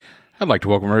I'd like to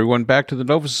welcome everyone back to the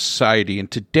Nova Society,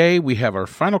 and today we have our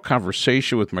final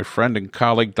conversation with my friend and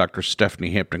colleague, Dr.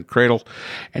 Stephanie Hampton Cradle.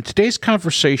 And today's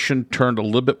conversation turned a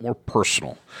little bit more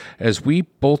personal, as we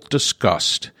both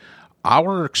discussed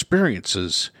our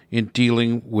experiences in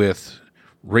dealing with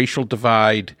racial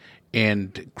divide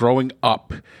and growing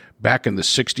up back in the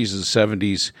 60s and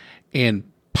 70s, and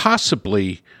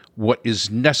possibly what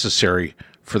is necessary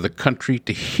for the country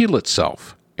to heal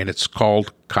itself, and it's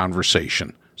called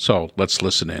conversation. So let's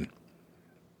listen in.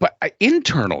 But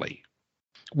internally,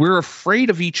 we're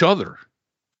afraid of each other,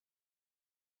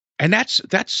 and that's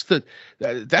the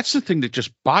thing that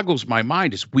just boggles my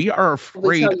mind. Is we are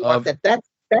afraid of that's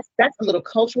a little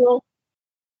cultural.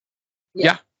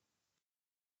 Yeah.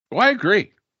 Well, I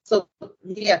agree. So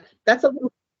yeah, that's a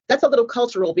little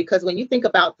cultural, because when you think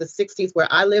about the '60s, where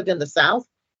I lived in the South,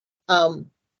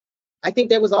 I think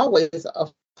there was always a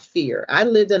fear. I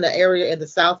lived in an area in the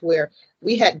South where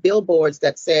we had billboards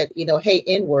that said, hey,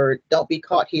 N-word, don't be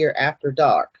caught here after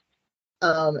dark.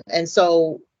 And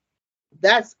so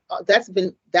that has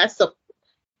been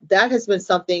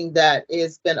something that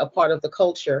has been a part of the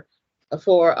culture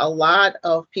for a lot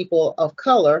of people of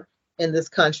color in this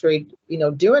country,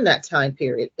 during that time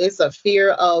period. It's a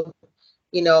fear of,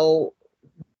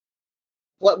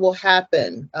 what will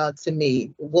happen to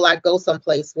me? Will I go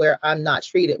someplace where I'm not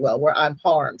treated well, where I'm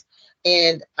harmed?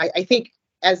 And I think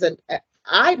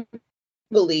I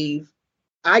believe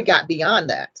I got beyond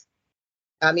that.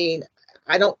 I mean,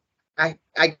 I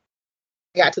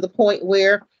got to the point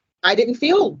where I didn't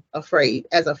feel afraid,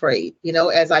 as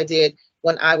I did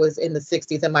when I was in the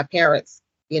 '60s, and my parents,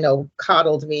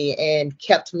 coddled me and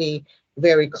kept me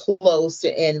very close,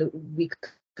 and we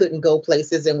couldn't go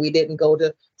places, and we didn't go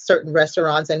to certain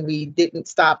restaurants, and we didn't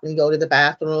stop and go to the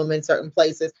bathroom in certain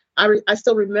places. I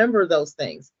still remember those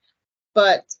things,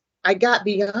 but I got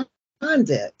beyond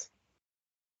it.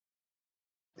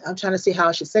 I'm trying to see how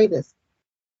I should say this.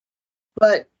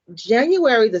 But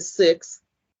January the 6th,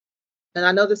 and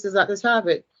I know this is not the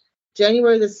topic,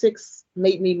 January the 6th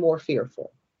made me more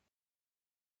fearful,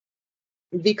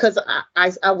 because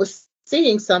I was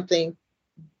seeing something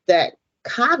that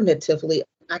cognitively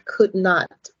I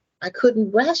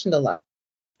couldn't rationalize,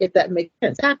 if that makes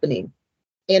sense, happening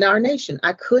in our nation.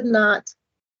 I could not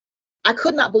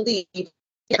believe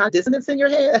how dissonance in your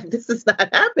head. This is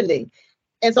not happening.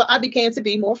 And so I began to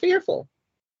be more fearful.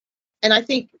 And I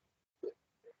think,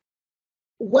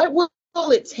 what will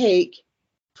it take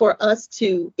for us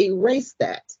to erase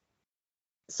that,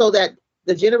 so that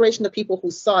the generation of people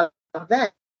who saw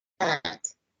that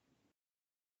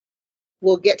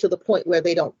will get to the point where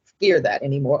they don't fear that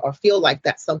anymore, or feel like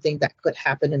that's something that could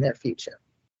happen in their future?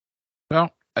 Well,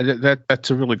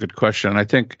 that's a really good question. I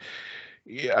think,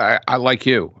 I like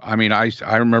you. I mean, I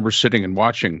remember sitting and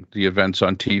watching the events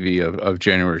on TV of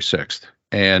January 6th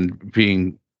and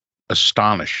being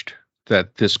astonished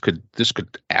that this could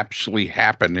actually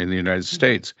happen in the United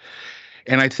States.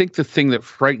 And I think the thing that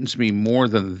frightens me more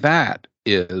than that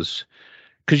is,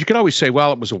 because you could always say,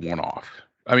 well, it was a one-off.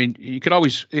 I mean, you could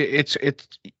always, it's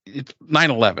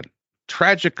 9/11,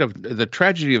 the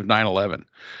tragedy of 9/11.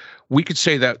 We could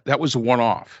say that was a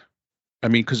one-off. I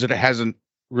mean, because it hasn't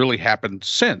really happened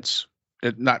since,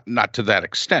 not to that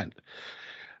extent.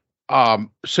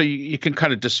 So you can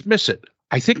kind of dismiss it.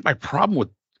 I think my problem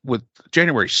with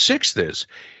January 6th is,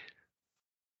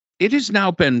 it has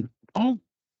now been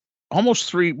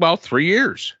almost 3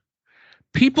 years.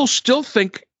 People still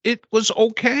think it was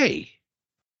okay.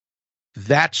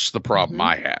 That's the problem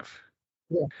I have.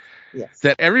 Yeah. Yes.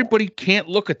 That everybody can't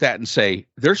look at that and say,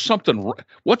 there's something,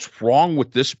 what's wrong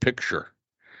with this picture?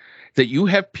 That you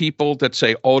have people that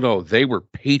say, oh no, they were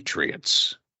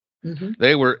patriots. Mm-hmm.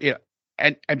 They were,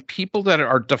 and people that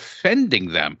are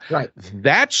defending them. Right.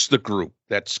 That's the group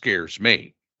that scares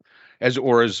me. As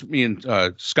me and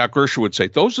Scott Gersher would say,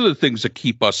 those are the things that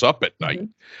keep us up at night,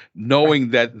 knowing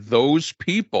that those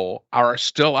people are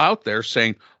still out there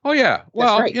saying, oh yeah,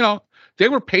 well, they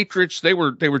were patriots. They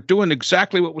were doing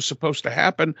exactly what was supposed to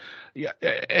happen. Yeah.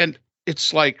 And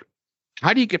it's like,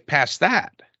 how do you get past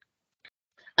that?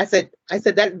 I said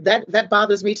that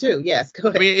bothers me too. Yes, go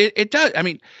ahead. I mean, it does. I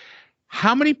mean,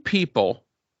 how many people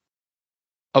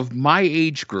of my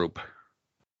age group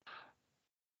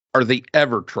are the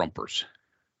ever Trumpers?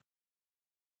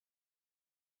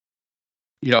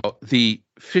 The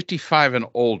 55 and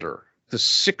older, the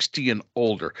 60 and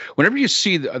older. Whenever you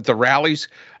see the rallies,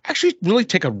 actually really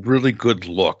take a really good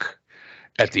look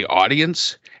at the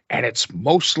audience, and it's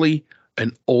mostly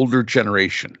an older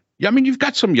generation. Yeah, I mean, you've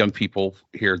got some young people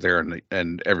here, there,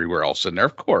 and everywhere else in there,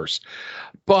 of course,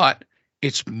 but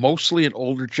it's mostly an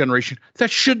older generation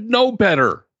that should know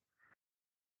better.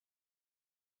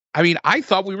 I mean, I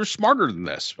thought we were smarter than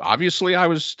this. Obviously,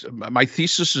 my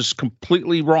thesis is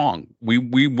completely wrong.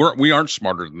 We aren't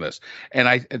smarter than this.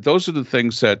 And those are the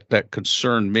things that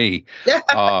concern me.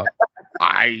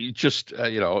 I just,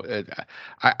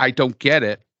 I don't get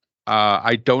it.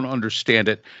 I don't understand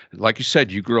it. Like you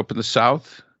said, you grew up in the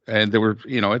South, and there were,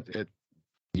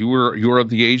 you were of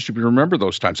the age to remember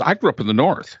those times. I grew up in the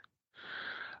North.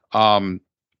 And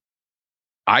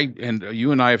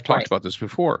you and I have talked Right. about this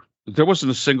before. There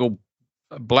wasn't a single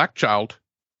black child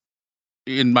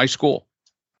in my school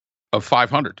of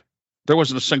 500. There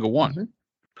wasn't a single one.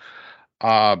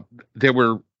 There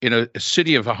were, in a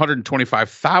city of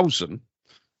 125,000,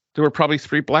 there were probably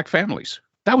 3 black families.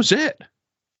 That was it.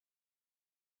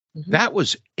 That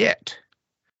was it.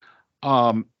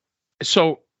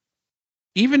 So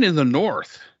even in the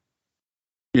North,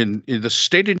 in the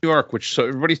state of New York, which so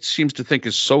everybody seems to think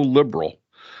is so liberal,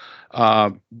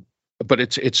 but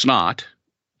it's not.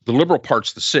 The liberal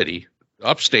part's the city.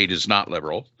 Upstate is not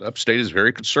liberal. Upstate is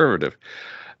very conservative.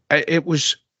 There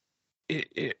was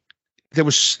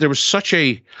such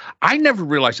a. I never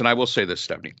realized, and I will say this,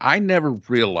 Stephanie. I never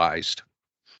realized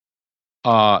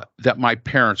that my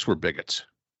parents were bigots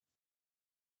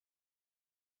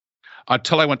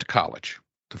until I went to college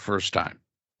the first time,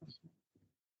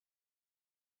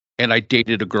 and I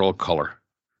dated a girl of color.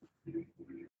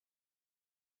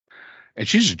 And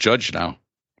she's a judge now.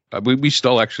 We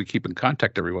still actually keep in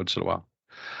contact every once in a while.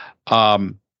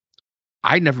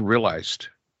 I never realized.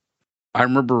 I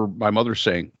remember my mother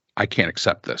saying, "I can't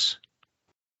accept this."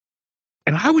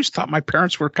 And I always thought my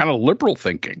parents were kind of liberal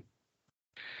thinking.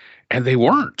 And they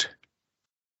weren't.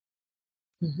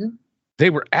 They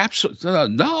were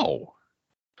absolutely no.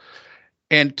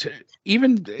 And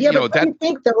even, that you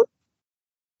think though,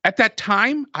 at that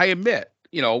time, I admit,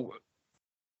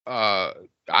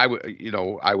 I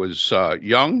was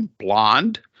young,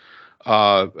 blonde,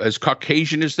 as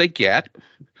Caucasian as they get,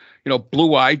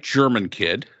 blue-eyed German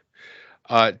kid,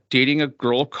 dating a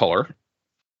girl of color.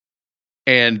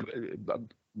 And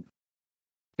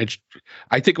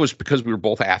I think it was because we were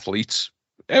both athletes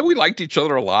and we liked each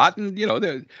other a lot.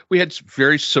 And, we had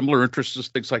very similar interests and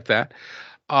things like that.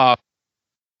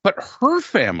 But her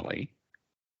family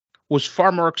was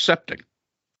far more accepting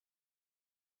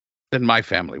than my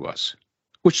family was,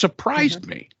 which surprised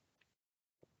me.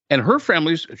 And her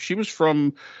family's, she was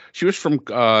from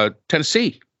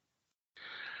Tennessee.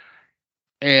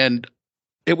 And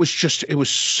it was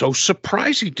so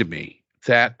surprising to me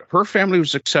that her family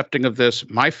was accepting of this.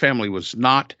 My family was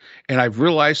not. And I've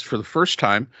realized for the first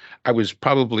time, I was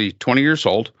probably 20 years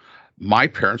old, my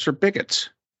parents are bigots.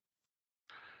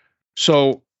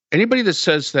 So anybody that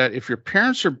says that if your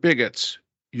parents are bigots,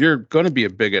 you're going to be a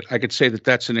bigot, I could say that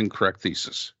that's an incorrect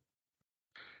thesis.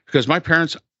 Because my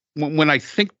parents, when I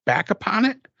think back upon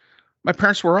it, my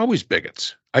parents were always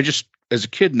bigots. I just, as a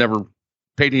kid, never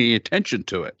paid any attention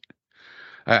to it.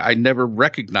 I never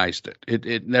recognized it.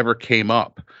 It never came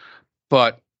up.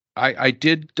 But I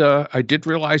did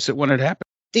realize it when it happened.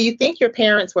 Do you think your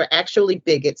parents were actually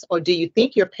bigots, or do you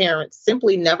think your parents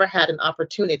simply never had an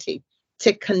opportunity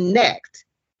to connect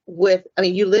with? I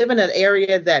mean, you live in an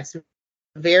area that's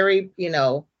very,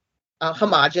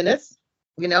 homogenous.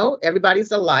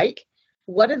 Everybody's alike.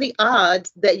 What are the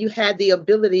odds that you had the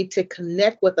ability to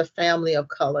connect with a family of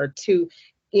color? To,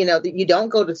 you don't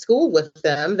go to school with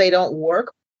them. They don't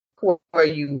work for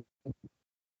you.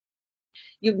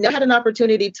 You've never had an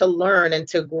opportunity to learn and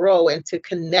to grow and to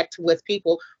connect with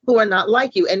people who are not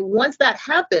like you. And once that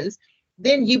happens,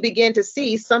 then you begin to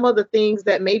see some of the things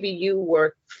that maybe you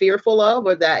were fearful of,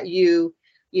 or that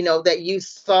that you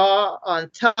saw on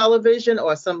television,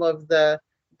 or some of the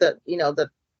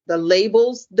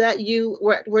labels that you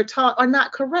were taught are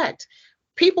not correct.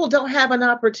 People don't have an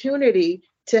opportunity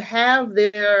to have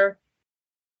their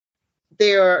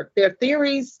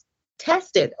theories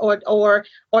tested, or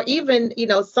even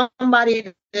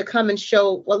somebody to come and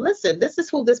show, well, listen, this is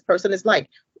who this person is like.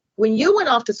 When you went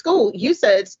off to school, you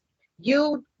said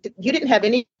you didn't have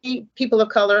any people of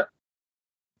color.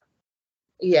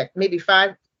 Yeah, maybe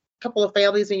 5 couple of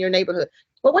families in your neighborhood.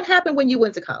 But what happened when you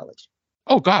went to college?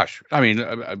 Oh gosh, I mean,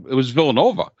 it was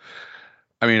Villanova.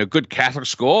 I mean, a good Catholic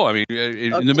school. I mean,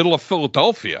 in the middle of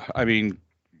Philadelphia. I mean,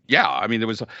 yeah. I mean, there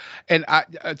was, and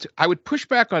I would push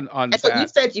back on and so that. You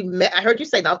said you met. I heard you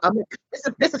say, "No,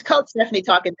 this is Coach Stephanie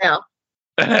talking now."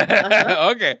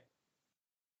 Okay.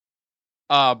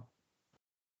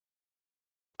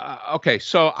 Okay,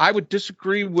 so I would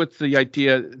disagree with the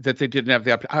idea that they didn't have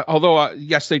the opportunity. Although,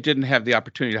 yes, they didn't have the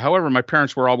opportunity. However, my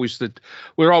parents were always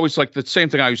like the same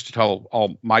thing I used to tell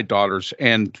all my daughters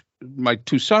and my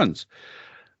 2 sons.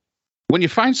 when you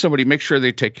find somebody, make sure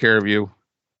they take care of you.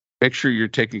 Make sure you're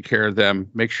taking care of them.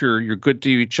 Make sure you're good to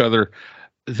each other.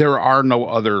 There are no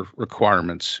other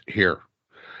requirements here.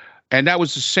 And that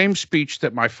was the same speech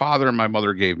that my father and my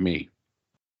mother gave me,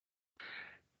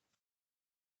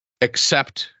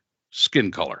 except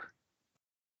skin color.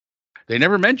 They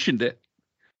never mentioned it,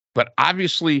 but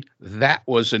obviously that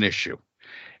was an issue.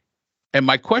 And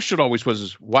my question always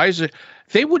was, why is it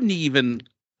they wouldn't even,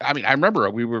 I mean, I remember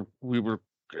we were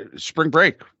spring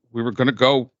break. We were going to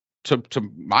go to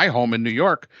my home in New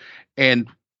York, and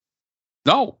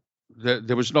no,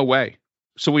 there was no way.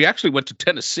 So we actually went to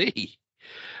Tennessee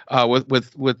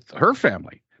with her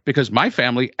family, because my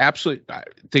family absolutely,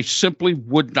 they simply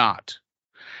would not.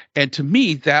 And to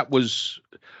me, that was,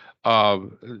 I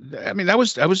mean,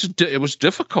 it was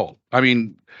difficult. I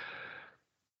mean,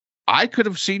 I could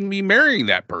have seen me marrying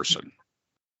that person.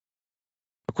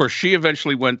 Of course, she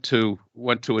eventually went to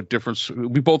a different.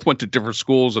 We both went to different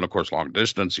schools, and of course, long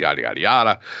distance, yada yada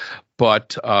yada.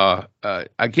 But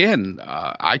again,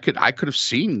 I could have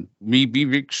seen me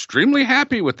be extremely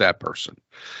happy with that person.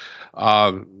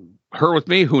 Her with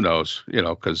me, who knows? You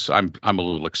know, because I'm a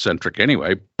little eccentric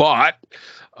anyway. But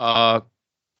I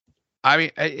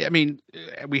mean,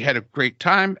 we had a great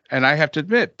time, and I have to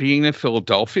admit, being in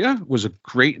Philadelphia was a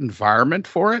great environment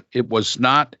for it. It was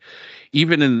not,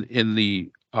 even in the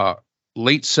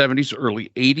late 70s, early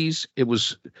 80s. It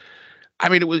was, I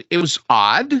mean, it was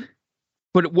odd,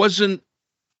 but it wasn't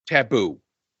taboo.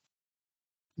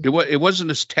 It wasn't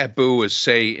as taboo as,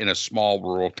 say, in a small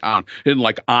rural town in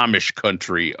like Amish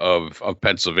country of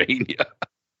Pennsylvania.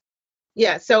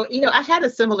 Yeah, so I had a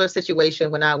similar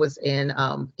situation when I was in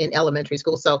elementary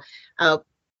school. So,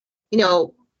 you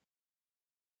know,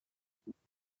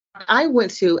 I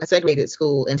went to a segregated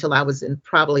school until I was in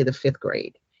probably the fifth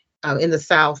grade in the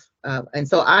South, and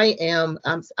so I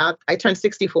turned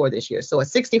 64 this year. So a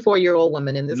 64-year-old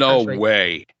woman in this No country.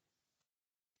 way.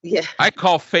 Yeah. I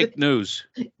call fake news.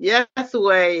 Yes,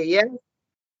 way. Yes.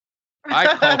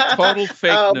 I call total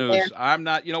fake news. Man. I'm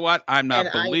not. You know what? I'm not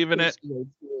And believing it. You.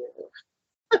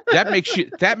 That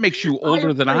makes you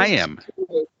older than I am.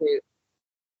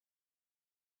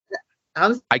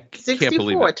 I'm 64. Can't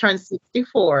believe it. Turned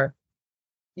 64.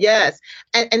 Yes,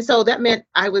 and so that meant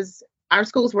our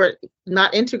schools were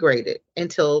not integrated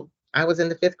until I was in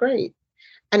the fifth grade,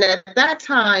 and at that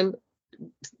time,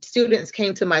 students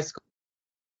came to my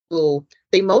school.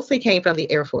 They mostly came from the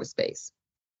Air Force Base,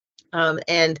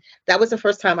 and that was the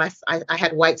first time I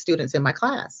had white students in my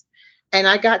class. And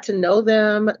I got to know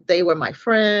them. They were my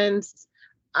friends.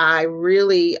 I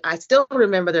still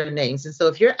remember their names. And so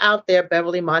if you're out there,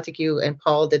 Beverly Montague and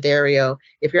Paul D'Addario,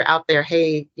 if you're out there,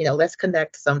 hey, let's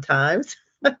connect sometimes.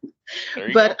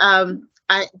 But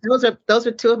those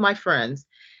are two of my friends.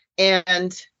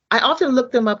 And I often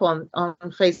look them up on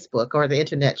Facebook or the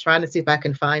internet, trying to see if I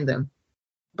can find them.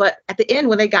 But at the end,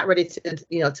 when they got ready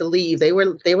to leave, they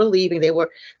were leaving.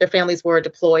 Their families were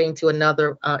deploying to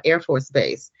another Air Force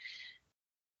base.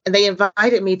 And they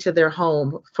invited me to their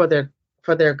home for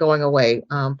their going away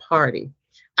party.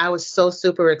 I was so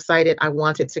super excited. I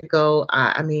wanted to go.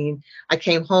 I mean, I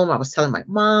came home. I was telling my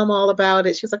mom all about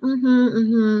it. She was like,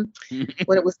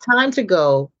 When it was time to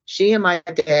go, she and my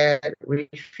dad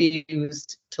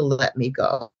refused to let me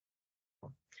go.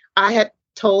 I had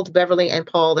told Beverly and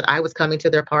Paul that I was coming to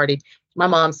their party. My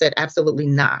mom said, absolutely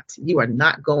not. You are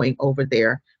not going over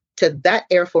there to that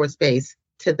Air Force base,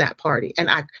 to that party. And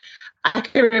I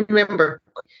can remember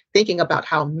thinking about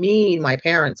how mean my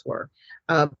parents were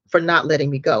for not letting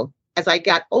me go. As I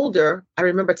got older, I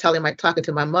remember talking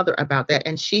to my mother about that.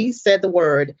 And she said the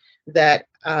word that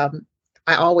I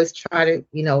always try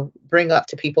to, bring up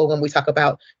to people when we talk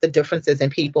about the differences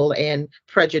in people and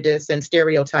prejudice and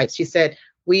stereotypes. She said,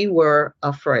 we were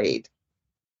afraid.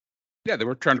 Yeah, they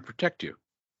were trying to protect you.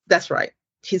 That's right.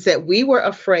 She said, we were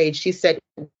afraid. She said,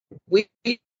 we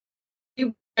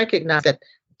recognize that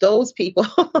those people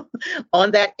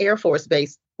on that Air Force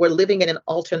base were living in an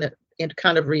alternate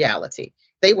kind of reality.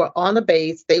 They were on the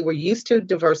base. They were used to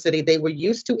diversity. They were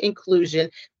used to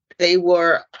inclusion. They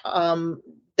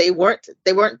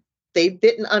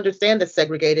didn't understand the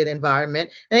segregated environment,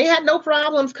 and they had no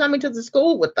problems coming to the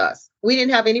school with us. We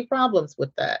didn't have any problems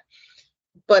with that.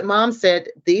 But Mom said,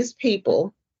 these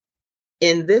people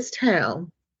in this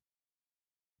town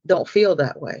don't feel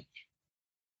that way.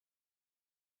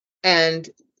 And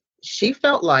she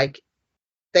felt like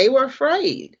they were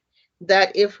afraid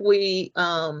that if we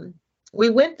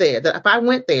went there, that if I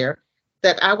went there,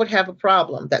 that I would have a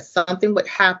problem, that something would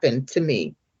happen to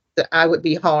me, that I would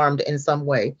be harmed in some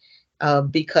way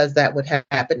because that would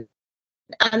happen.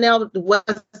 And now,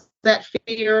 was that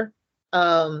fear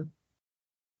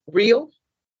real.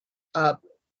 Uh,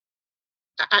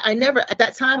 I never at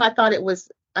that time I thought it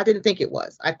was. I didn't think it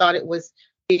was. I thought it was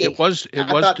being. It I was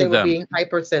thought to they were them. being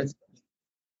hypersensitive.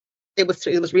 It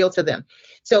was real to them.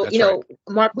 So That's right.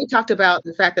 Mark, we talked about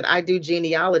the fact that I do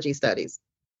genealogy studies,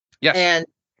 Yes. and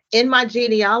in my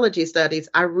genealogy studies,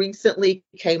 I recently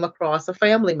came across a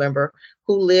family member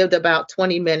who lived about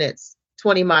 20 minutes,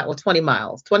 20 miles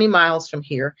from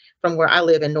here, from where I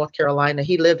live in North Carolina.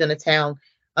 He lived in a town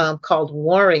called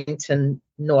Warrington,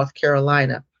 North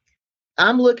Carolina.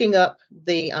 I'm looking up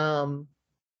I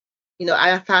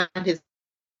found his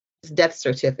death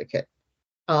certificate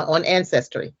on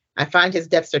Ancestry. I find his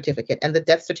death certificate, and the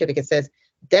death certificate says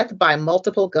death by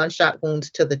multiple gunshot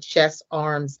wounds to the chest,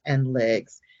 arms, and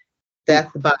legs. Ooh.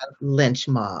 Death by lynch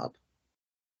mob.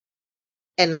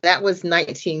 And that was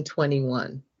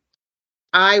 1921.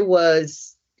 I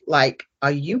was like,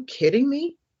 are you kidding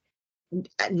me?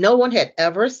 No one had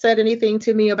ever said anything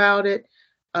to me about it.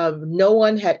 No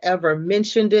one had ever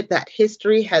mentioned it. That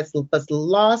history was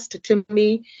lost to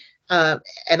me. And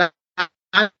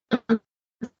I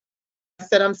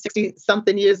said I'm 60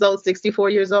 something years old,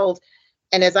 64 years old.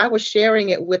 And as I was sharing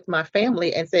it with my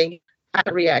family and saying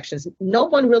reactions, no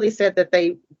one really said that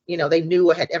they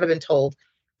knew or had ever been told.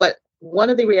 But one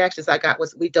of the reactions I got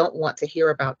was, we don't want to hear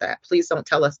about that. Please don't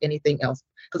tell us anything else.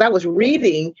 Because I was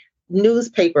reading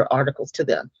newspaper articles to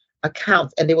them,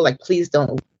 accounts, and they were like, please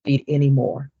don't read any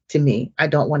more to me. I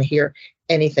don't want to hear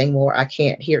anything more. I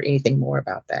can't hear anything more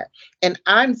about that. And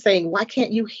I'm saying, why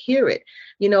can't you hear it?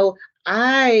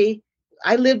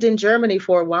 I lived in Germany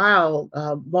for a while,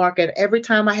 Mark, and every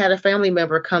time I had a family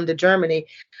member come to Germany,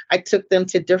 I took them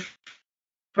to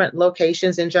different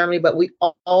locations in Germany, but we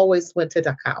always went to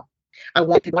Dachau. I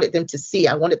wanted them to see.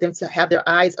 I wanted them to have their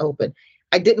eyes open.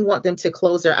 I didn't want them to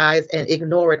close their eyes and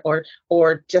ignore it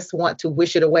or just want to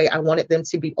wish it away. I wanted them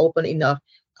to be open enough,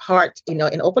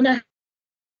 and open their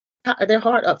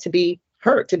heart up to be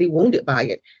hurt, to be wounded by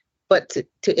it. But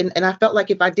and I felt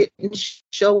like if I didn't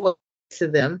show up to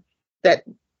them, that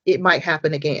it might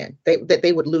happen again, that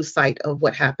they would lose sight of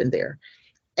what happened there.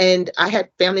 And I had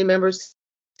family members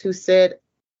who said,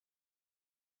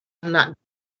 I'm not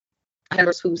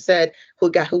members who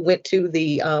went to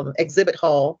the exhibit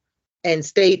hall and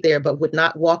stayed there, but would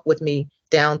not walk with me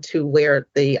down to where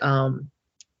the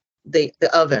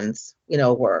ovens,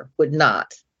 would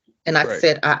not. And I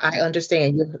said, I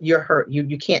understand you're hurt.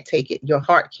 You can't take it. Your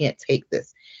heart can't take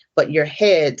this. But your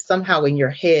head, somehow in your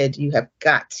head, you have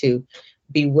got to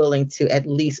be willing to at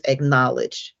least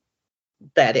acknowledge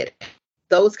that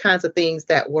those kinds of things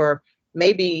that were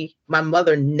maybe my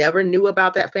mother never knew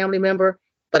about that family member,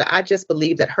 but I just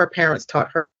believe that her parents taught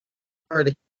her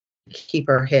to keep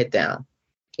her head down.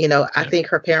 I think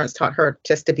her parents taught her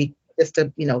just to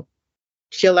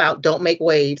chill out, don't make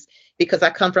waves, because I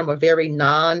come from a very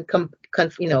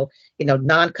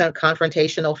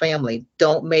non-confrontational family.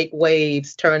 Don't make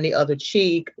waves, turn the other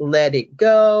cheek, let it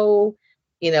go.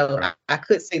 I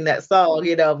could sing that song,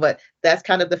 but that's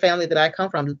kind of the family that I come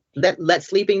from. Let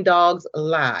sleeping dogs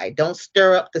lie. Don't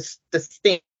stir up the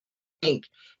stink,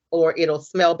 or it'll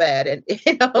smell bad. And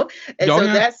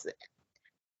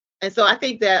and so I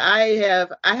think that I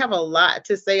have a lot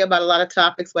to say about a lot of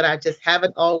topics, but I just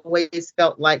haven't always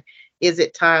felt like, is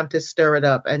it time to stir it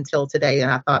up until today?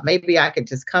 And I thought maybe I could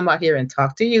just come out here and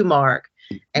talk to you, Mark,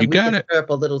 and we can stir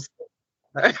up a little.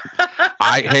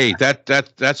 Hey,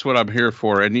 that's what I'm here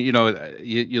for. And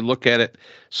you look at it,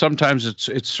 sometimes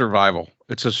it's survival.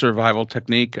 It's a survival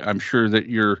technique. I'm sure that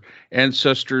your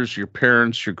ancestors, your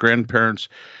parents, your grandparents,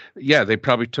 they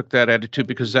probably took that attitude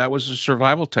because that was a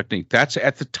survival technique. That's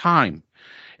at the time.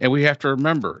 And we have to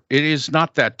remember, it is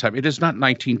not that time. It is not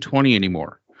 1920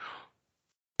 anymore.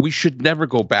 We should never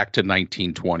go back to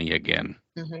 1920 again.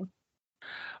 Mm-hmm.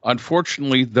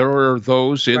 Unfortunately, there are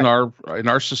those in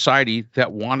our society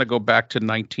that want to go back to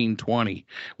 1920,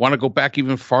 want to go back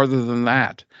even farther than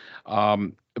that,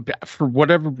 for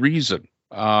whatever reason.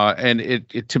 And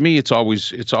it to me, it's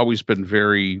always been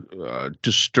very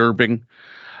disturbing.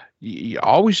 You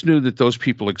always knew that those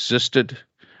people existed.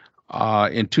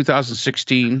 In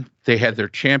 2016, they had their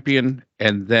champion,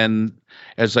 and then,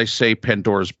 as I say,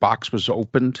 Pandora's box was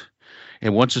opened.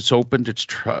 And once it's opened, it's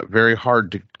very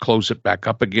hard to close it back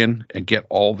up again and get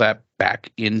all that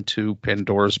back into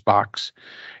Pandora's box.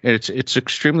 And it's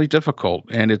extremely difficult.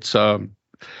 And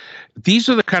these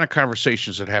are the kind of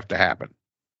conversations that have to happen.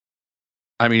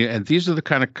 I mean, and these are the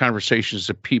kind of conversations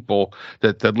that people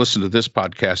that listen to this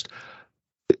podcast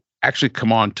actually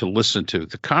come on to listen to.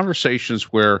 The conversations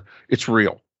where it's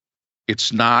real.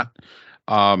 It's not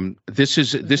This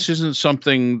isn't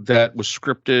something that was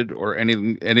scripted or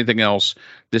anything else.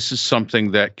 This is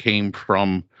something that came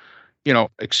from,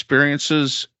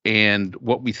 experiences and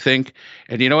what we think.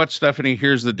 And you know what, Stephanie?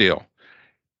 Here's the deal.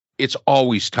 It's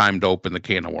always time to open the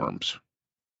can of worms.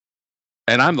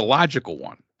 And I'm the logical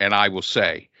one. And I will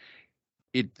say,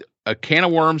 a can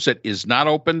of worms that is not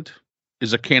opened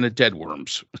is a can of dead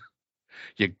worms.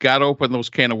 You got to open those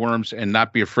can of worms and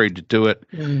not be afraid to do it.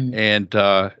 And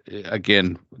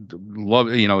again, love,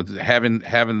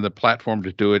 having the platform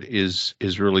to do it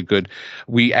is really good.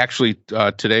 We actually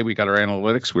today we got our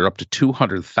analytics. We're up to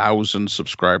 200,000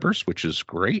 subscribers, which is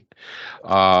great.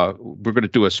 We're going to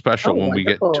do a special when we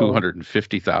get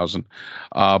 250,000.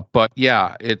 But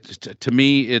yeah, to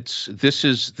me, this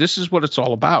is what it's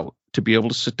all about, to be able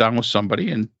to sit down with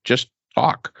somebody and just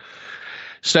talk.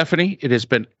 Stephanie, it has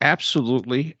been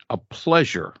absolutely a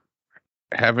pleasure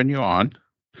having you on,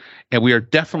 and we are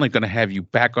definitely going to have you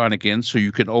back on again so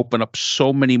you can open up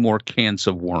so many more cans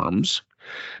of worms,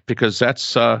 because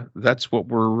that's what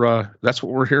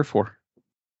we're here for.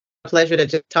 Pleasure to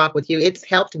just talk with you. It's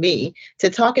helped me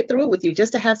to talk it through with you,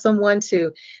 just to have someone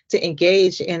to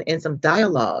engage in some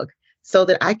dialogue, so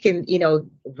that I can,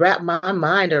 wrap my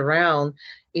mind around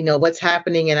what's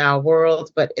happening in our world.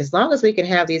 But as long as we can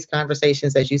have these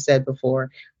conversations, as you said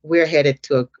before, we're headed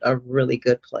to a really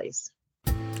good place.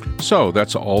 So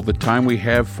that's all the time we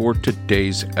have for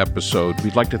today's episode.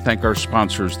 We'd like to thank our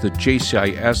sponsors, the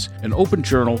JCIS, an open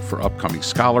journal for upcoming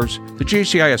scholars. The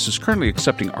JCIS is currently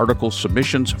accepting article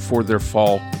submissions for their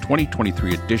fall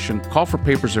 2023 edition. Call for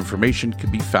papers information can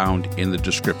be found in the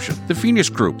description. The Phineas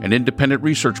Group, an independent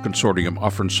research consortium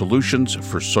offering solutions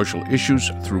for social issues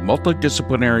through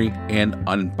multidisciplinary and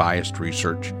unbiased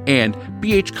research. And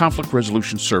BH Conflict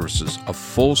Resolution Services, a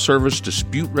full-service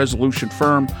dispute resolution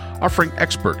firm offering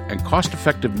expert and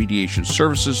cost-effective mediation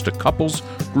services to couples,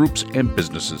 groups, and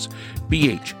businesses.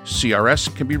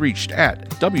 BHCRS can be reached at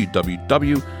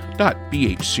www.bhcrs.com.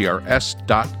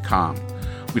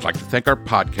 We'd like to thank our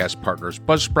podcast partners,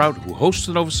 Buzzsprout, who hosts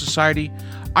the Nova Society,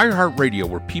 iHeartRadio,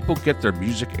 where people get their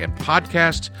music and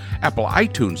podcasts, Apple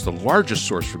iTunes, the largest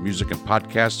source for music and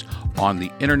podcasts on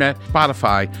the internet,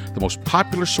 Spotify, the most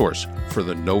popular source for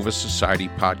the Nova Society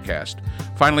podcast.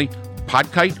 Finally,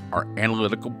 Podkite, our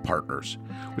analytical partners.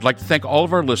 We'd like to thank all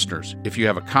of our listeners. If you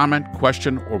have a comment,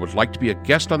 question, or would like to be a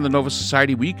guest on the Nova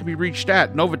Society, we can be reached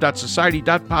at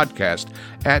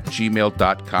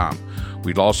nova.society.podcast@gmail.com.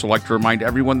 We'd also like to remind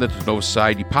everyone that the Nova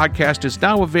Society podcast is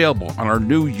now available on our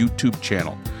new YouTube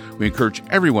channel. We encourage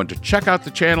everyone to check out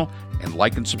the channel and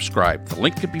like and subscribe. The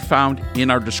link can be found in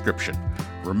our description.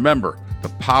 Remember, the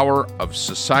power of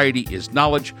society is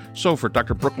knowledge. So for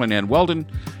Dr. Brooklyn Ann Weldon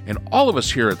and all of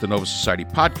us here at the Nova Society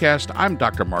podcast, I'm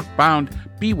Dr. Mark Bound.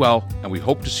 Be well, and we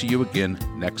hope to see you again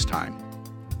next time.